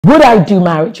Would I do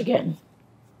marriage again?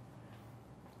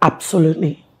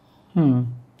 Absolutely.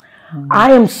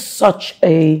 I am such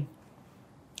a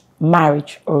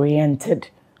marriage-oriented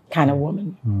kind of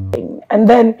woman. And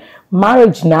then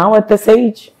marriage now at this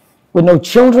age, with no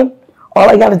children, all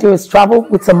I got to do is travel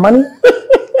with some money.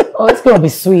 Oh, it's going to be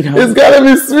sweet, honey. It's going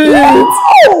to be sweet.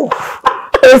 Oh,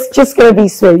 it's just going to be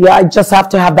sweet. Yeah, I just have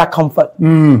to have that comfort.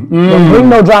 Don't bring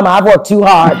no drama. I've worked too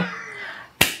hard.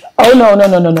 Oh,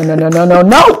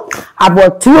 no. I've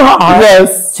worked too hard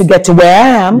to get to where I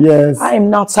am. I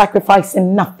am not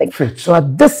sacrificing nothing. So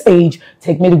at this age,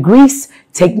 take me to Greece,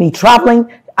 take me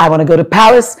traveling. I want to go to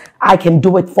Paris. I can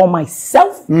do it for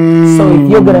myself. So if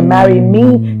you're going to marry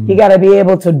me, you got to be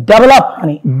able to double up,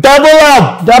 honey. Double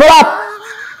up! Double up!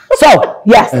 So,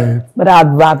 yes, but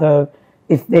I'd rather,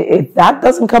 if that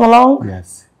doesn't come along,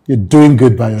 you're doing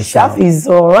good by yourself. Shaffy's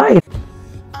all right.